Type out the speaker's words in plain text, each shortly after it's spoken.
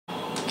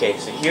Okay,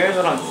 so here's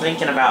what I'm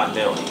thinking about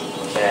doing,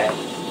 okay?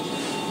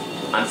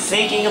 I'm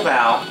thinking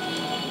about,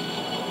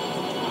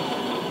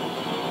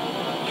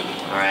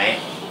 alright,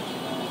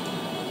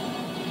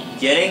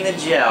 getting the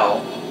gel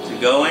to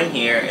go in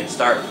here and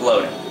start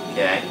floating,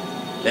 okay?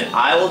 Then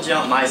I will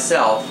jump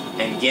myself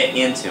and get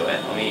into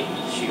it. Let me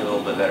shoot a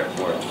little bit better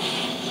for it.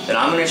 Then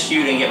I'm going to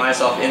shoot and get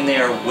myself in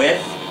there with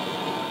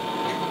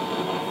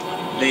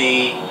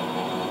the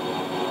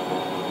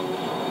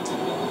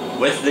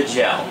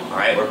gel.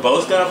 Alright, we're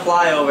both going to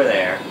fly over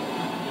there.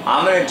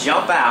 I'm going to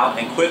jump out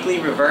and quickly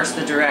reverse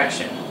the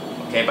direction,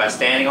 okay, by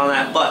standing on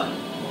that button.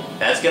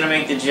 That's going to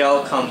make the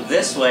gel come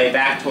this way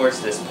back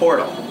towards this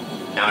portal.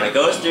 Now when it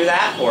goes through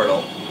that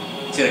portal,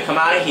 it's going to come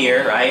out of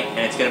here, right, and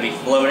it's going to be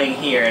floating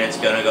here and it's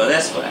going to go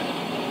this way.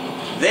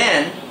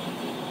 Then,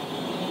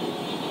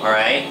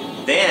 alright,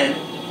 then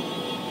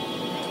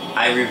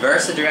I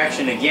reverse the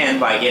direction again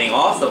by getting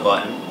off the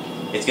button.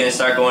 It's going to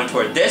start going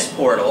toward this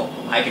portal.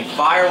 I can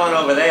fire one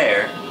over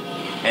there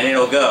and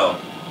it'll go.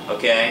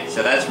 Okay,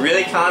 so that's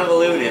really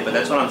convoluted, but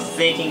that's what I'm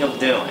thinking of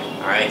doing.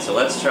 Alright, so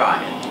let's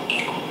try it.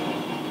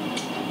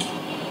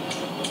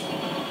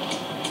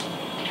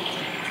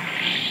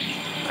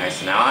 Alright,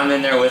 so now I'm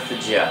in there with the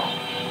gel.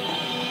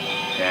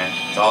 Okay,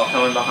 it's all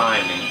coming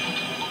behind me.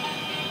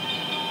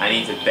 I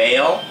need to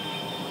bail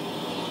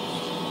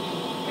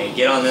and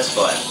get on this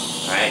button.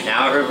 Alright,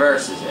 now it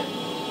reverses it.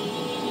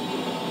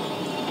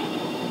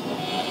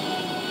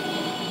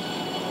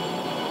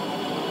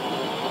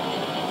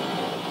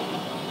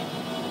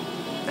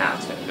 Now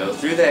it's going to go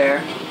through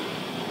there.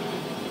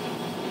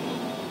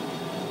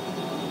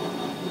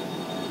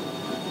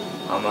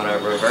 I'm going to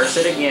reverse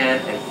it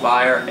again and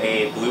fire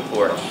a blue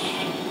portal.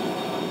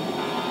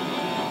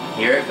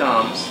 Here it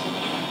comes.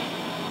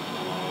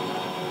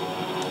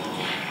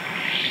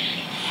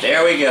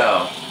 There we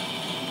go.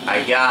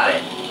 I got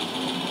it.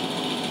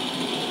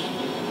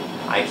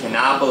 I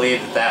cannot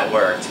believe that that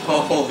worked.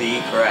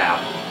 Holy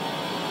crap.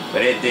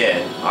 But it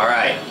did.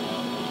 Alright.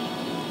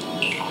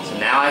 So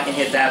now I can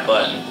hit that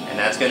button, and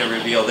that's going to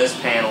reveal this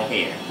panel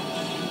here.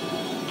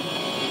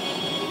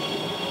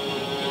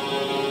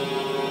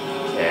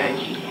 Okay.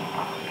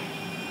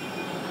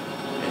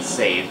 It's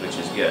saved, which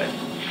is good.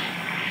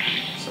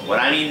 So what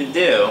I need to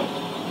do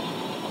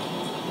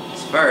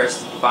is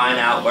first find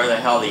out where the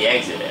hell the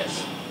exit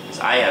is. Because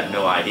I have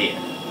no idea.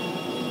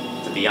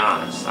 To be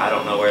honest, I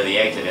don't know where the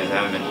exit is. I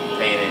haven't been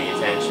paying any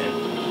attention.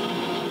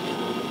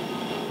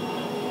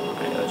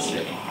 Alright, let's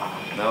see.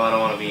 No, I don't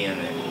want to be in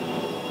there.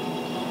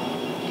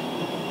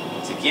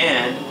 Once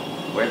again,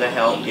 where the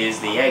hell is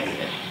the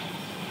exit?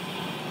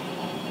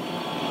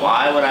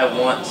 Why would I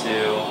want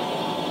to...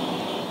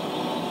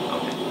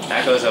 Okay,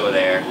 that goes over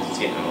there because it's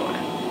getting in the way.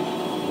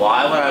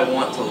 Why would I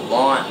want to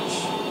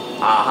launch?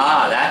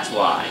 Aha, that's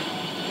why.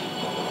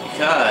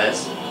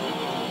 Because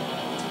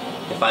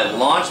if I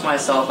launch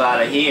myself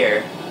out of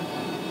here,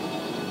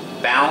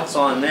 bounce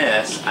on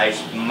this, I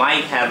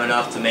might have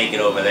enough to make it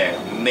over there.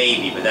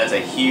 Maybe, but that's a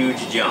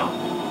huge jump.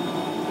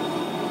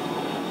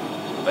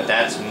 But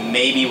that's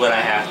maybe what I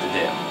have to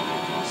do.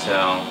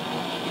 So,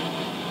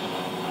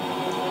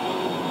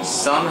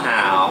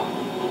 somehow,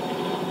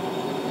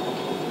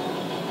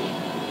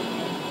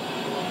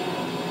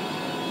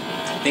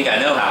 I think I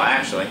know how,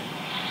 actually.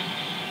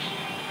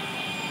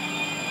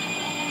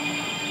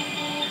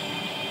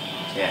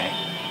 Okay.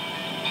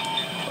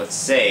 Let's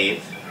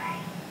save.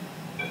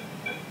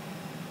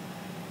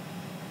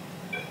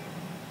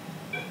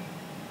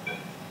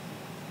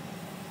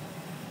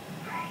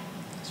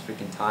 This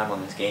freaking time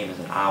on this game is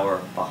an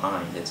hour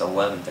behind. It's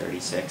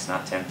 11:36,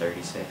 not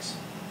 10:36.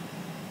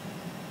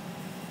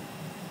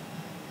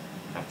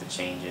 I have to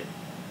change it.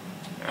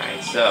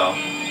 Alright, so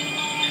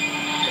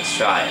let's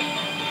try it.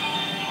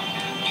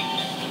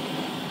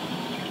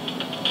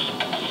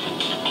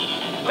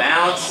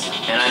 Bounce,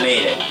 and I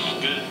made it.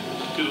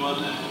 Good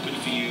one. Good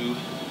for you.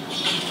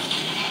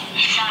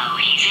 So,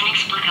 he's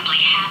inexplicably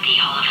happy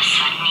all of a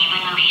sudden, even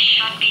though he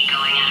should be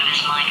going out of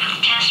his mind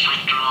with test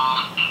withdrawal.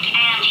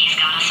 And he's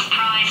got a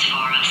surprise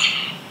for us.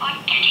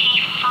 What did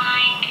he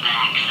find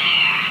back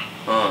there?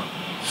 Huh.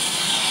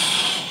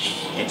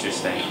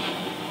 Interesting.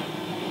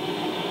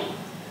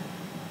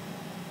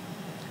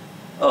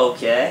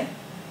 Okay.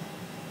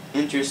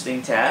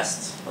 Interesting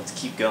test. Let's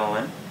keep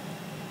going. I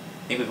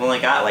think we've only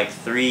got like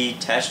 3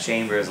 test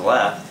chambers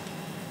left.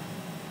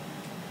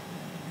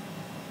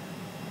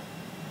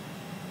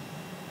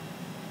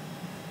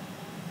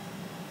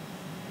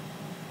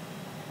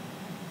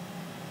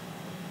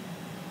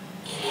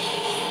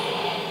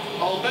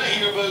 I'll bet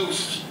you're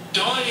both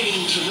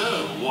dying to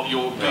know what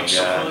your big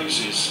surprise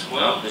is.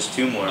 Well, oh, there's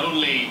 2 more.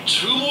 Only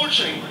 2 more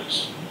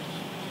chambers.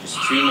 Just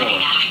We're 2 more.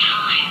 running out of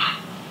time.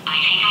 I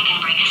think I can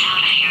break us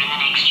out of here in the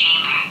next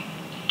chamber.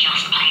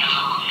 Just play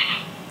along.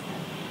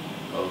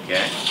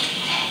 Okay.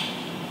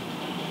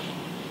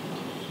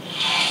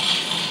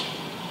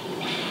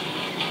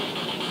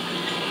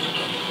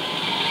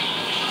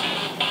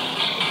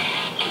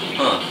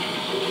 Huh.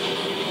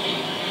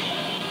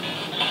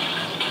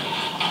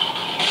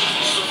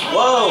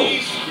 Whoa!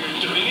 We're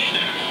doing it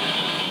now.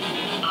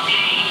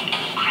 Okay,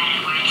 grab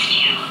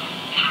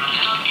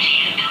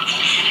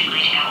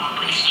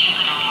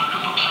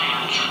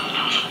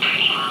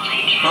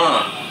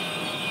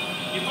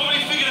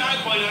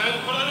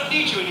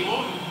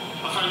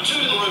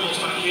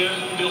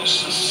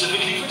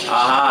quickly for testing.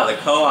 Aha, the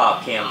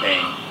co-op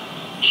campaign.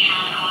 You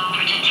found a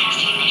cooperative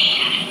testing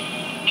initiative.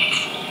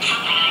 It's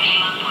something I came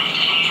up with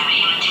to phase out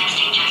human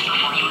testing just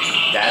before you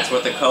escaped. That's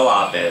what the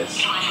co-op is.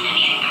 It wasn't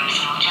anything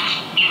personal,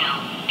 just, you know,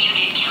 you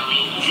did kill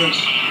me. Well,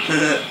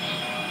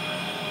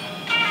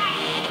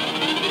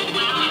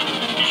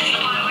 this is the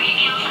part where he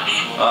kills us.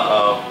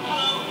 Uh-oh.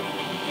 Well,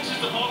 this is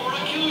the part where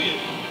I kill you.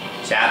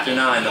 Chapter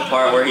 9, the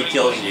part where he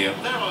kills you.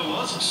 There I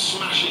was,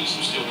 smashing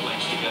some steel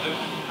plates together,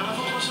 and I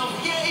thought to myself,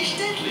 yeah, it's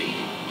deadly.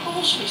 Oh,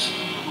 what's missing?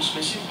 What's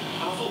missing?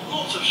 And I thought,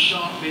 lots of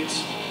sharp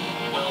bits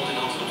welded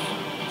onto the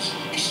frames.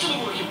 It's still a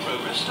work in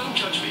progress, don't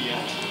judge me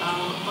yet.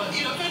 But,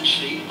 you know,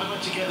 eventually, I'd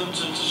like to get them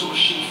to sort of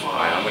shoot fire.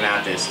 Alright, I'm gonna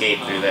have to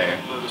escape through there.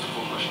 Burgers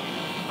before crushing.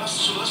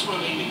 That's what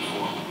I'm aiming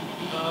for.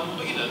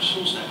 But, you know,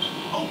 small steps.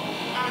 Oh,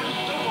 and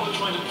don't bother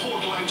trying to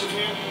portal out of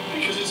here,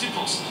 because it's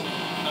impossible.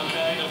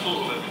 Okay, I've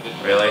thought of everything.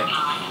 Really?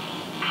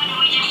 Couldn't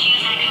we just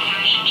use that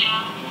conversion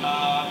gel?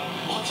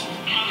 What?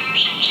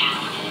 Conversion gel.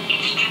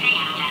 It's dripping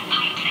out of that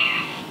pipe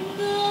there.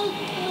 No,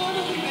 I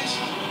don't think this.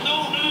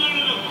 No, don't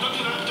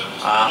do that.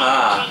 Don't.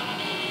 Aha.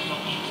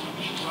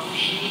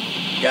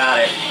 Got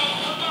it.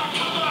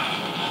 Come back.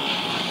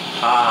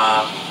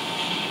 Haha.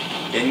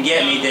 Didn't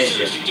get me, did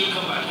you? Seriously, do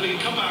come back,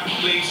 please. Come back,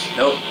 please.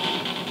 Nope.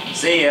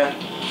 See ya.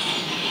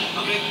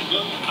 Okay,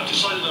 look, I've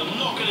decided I'm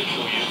not going to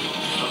kill you.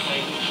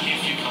 Okay,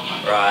 if you come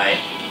back. Right.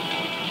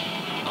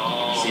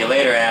 Oh, See you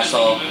later,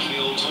 asshole. Just thinking back to the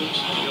old times,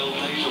 the old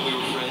days when we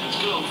were friends,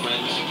 good old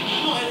friends.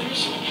 Not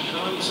enemies. And I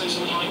would say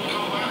something like,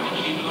 come back.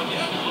 And you'd be like,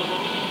 yeah, no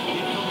problem. You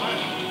can come back.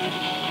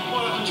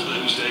 What happened to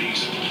those days?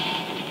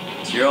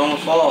 It's your own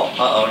fault.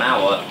 Uh-oh,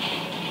 now what?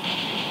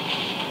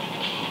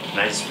 Can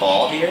I just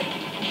fall here?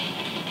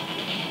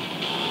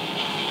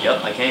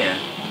 Yep, I can.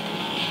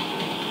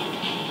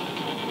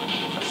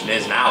 Question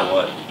is, now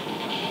what?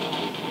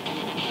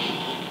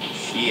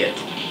 Shit.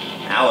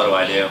 Now what do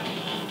I do?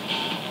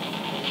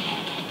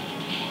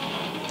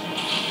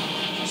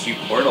 Shoot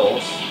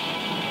portals.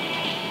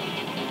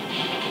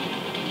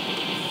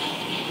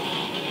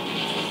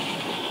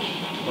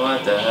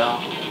 What the hell?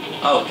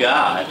 Oh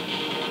god.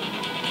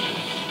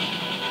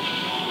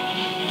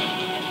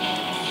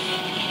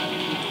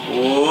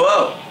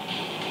 Whoa!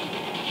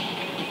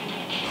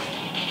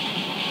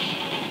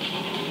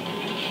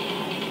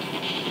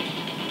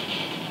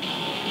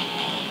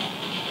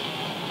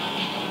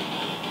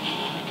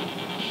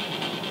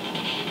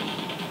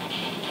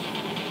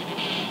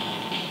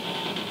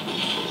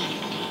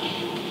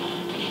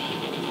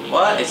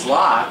 What? It's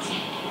locked.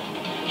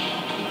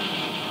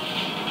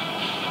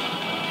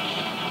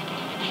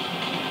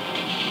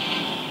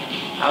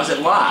 How's it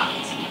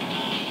locked?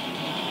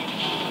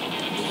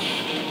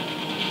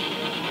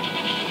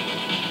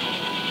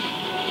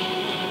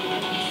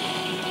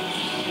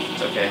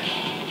 It's okay.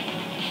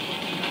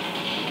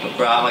 No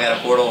problem, I got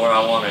a portal where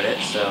I wanted it,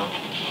 so.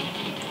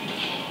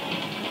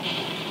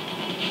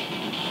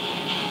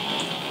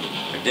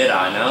 Or did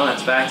I? No,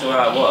 that's back to where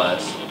I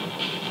was.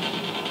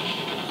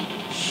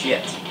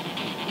 Shit.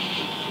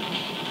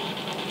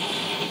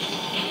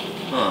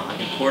 Huh, I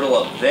can portal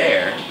up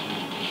there.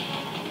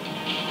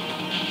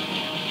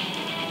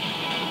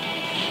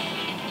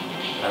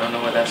 I don't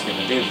know what that's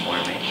gonna do for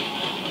me.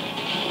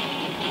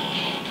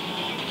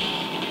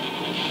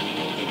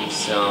 Give me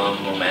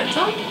some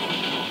momentum?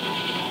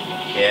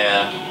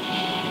 Yeah,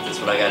 that's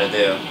what I gotta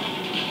do.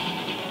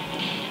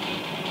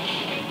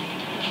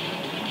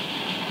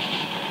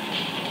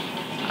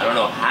 I don't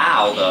know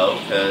how though,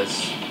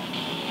 because...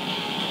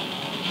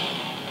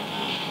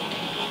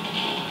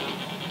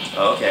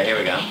 Okay, here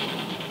we go.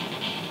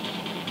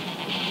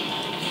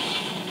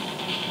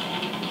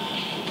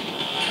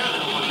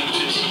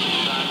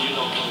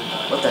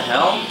 What the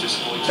hell? What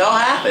the hell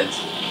happened?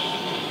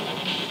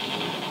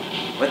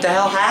 What the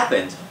hell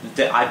happened?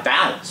 I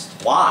bounced.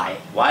 Why?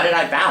 Why did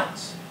I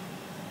bounce?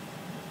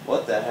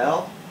 What the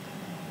hell?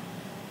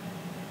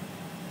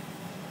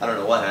 I don't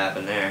know what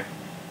happened there.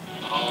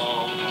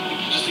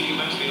 Just thinking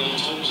back to the old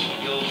times,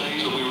 the old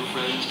days when we were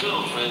friends, good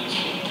old friends,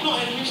 not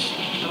enemies.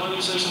 And I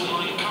would say something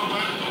like, come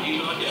back, and you'd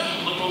be like,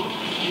 yeah, no problem,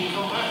 you can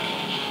come back.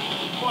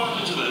 What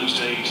happened to those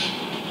days?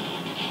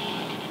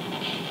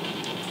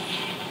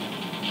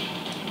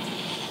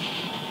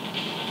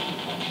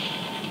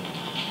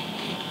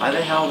 Why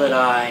the hell did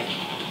I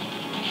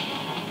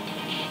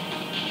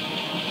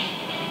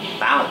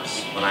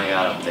bounce when I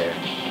got up there?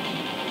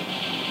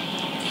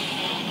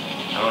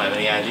 I don't have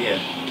any idea.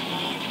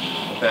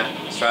 Okay,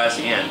 let's try this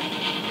again.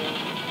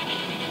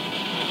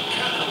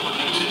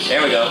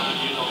 There we go.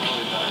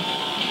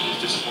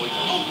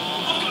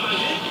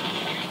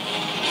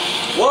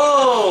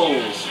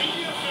 Whoa!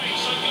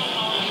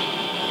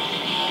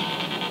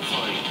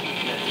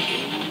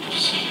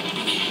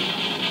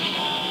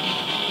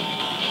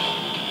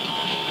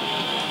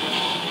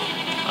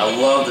 I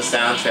love the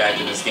soundtrack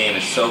of this game,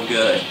 it's so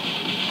good.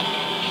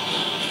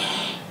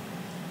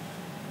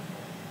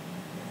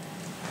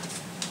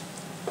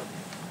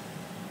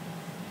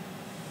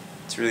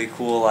 It's really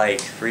cool, like,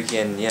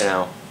 freaking, you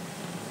know,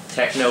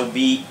 techno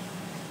beat.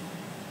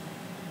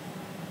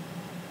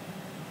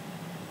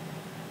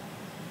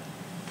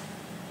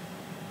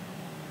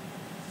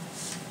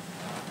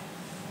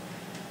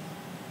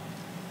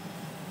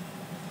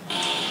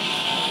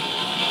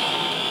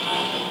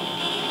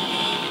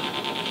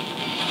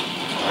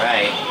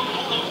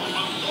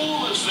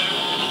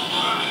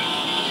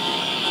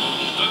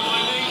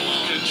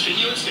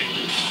 Continue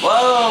escaping.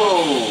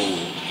 Whoa!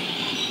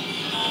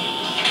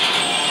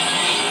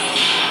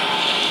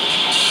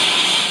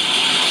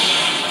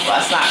 Well,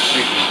 that's not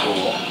freaking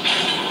cool.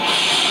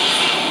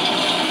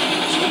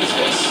 What is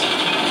this?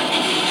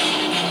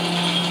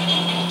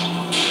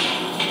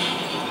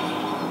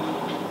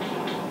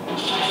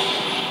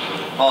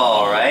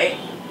 Alright.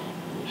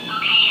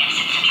 Okay, yes,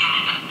 it's a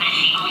trap, but it's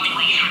the only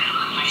way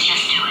through. Let's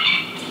just do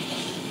it.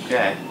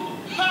 Okay.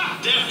 Ha!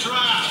 Death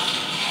trap!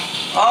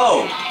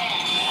 Oh!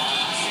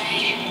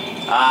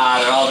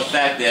 Ah, they're all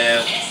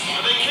defective.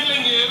 Are they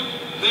killing you?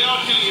 They are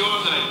killing you,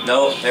 aren't they?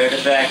 Nope, they're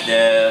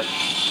defective.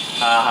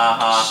 Ha ha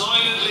ha.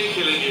 Silently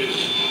killing you.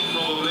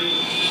 Probably.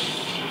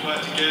 If I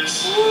had to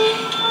guess.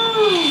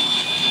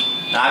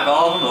 Knock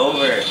all of them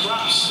over.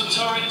 Perhaps the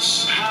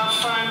turrets have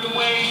found a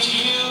way to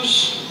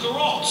use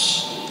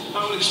garrots.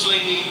 That would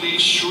explain the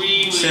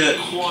extremely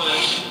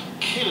quiet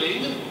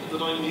killing that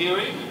I'm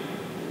hearing.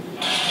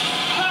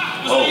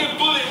 Ha! Was there a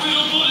bullet,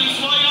 real bullet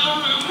flying out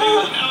of the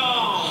room?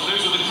 Oh,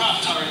 those were the crap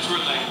turrets,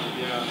 weren't they?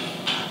 Yeah.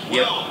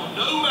 Yep. Well,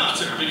 no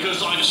matter,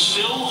 because I'm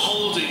still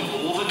holding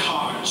all the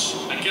cards.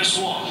 And guess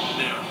what?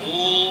 They're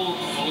all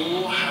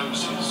full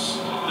houses.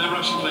 Never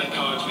actually played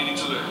cards, meaning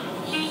to learn.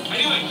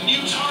 Anyway,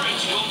 new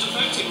turret, well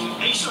defective.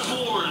 Ace of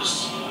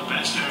fours. The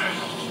best hand.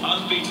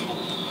 Unbeatable.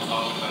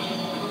 Oh,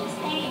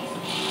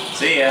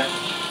 See ya.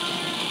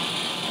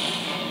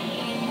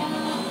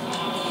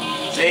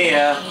 See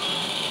ya.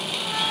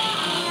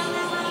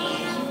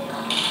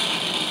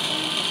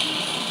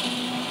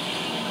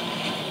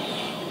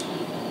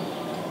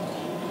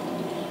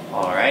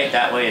 Alright,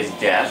 that way is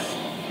death.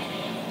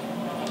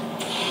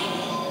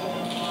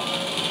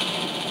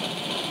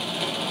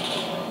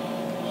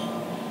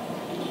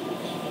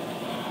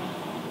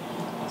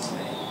 Let's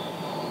see.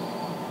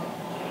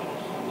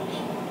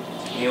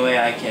 Any way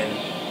I can...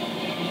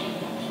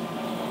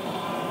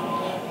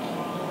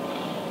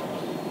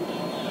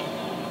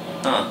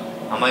 Huh.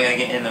 How am I gonna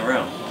get in the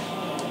room?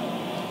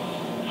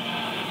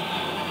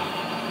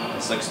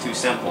 This looks too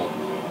simple.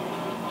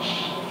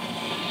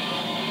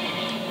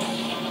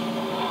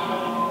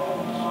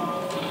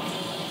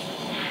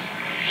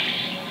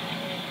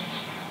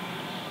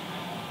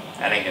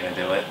 That ain't gonna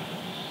do it.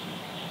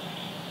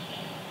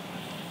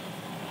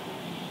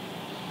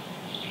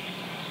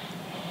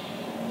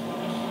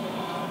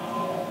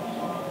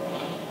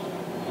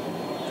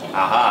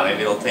 Aha,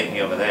 maybe it'll take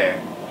me over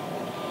there.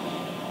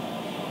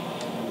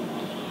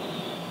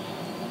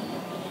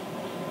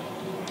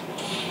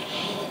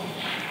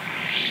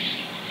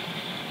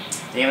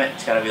 Damn it,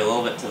 it's gotta be a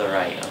little bit to the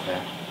right,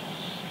 okay.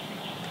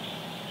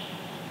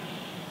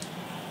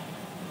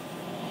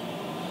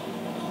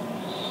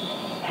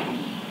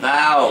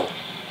 No!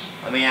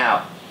 Let me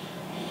out.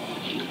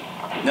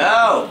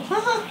 No!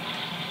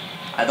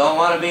 I don't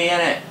want to be in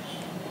it.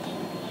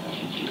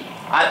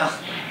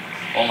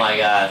 Oh my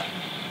god.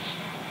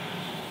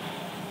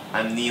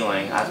 I'm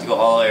kneeling. I have to go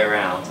all the way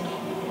around.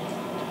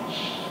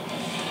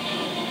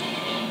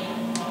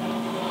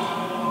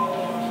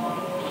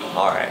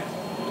 Alright.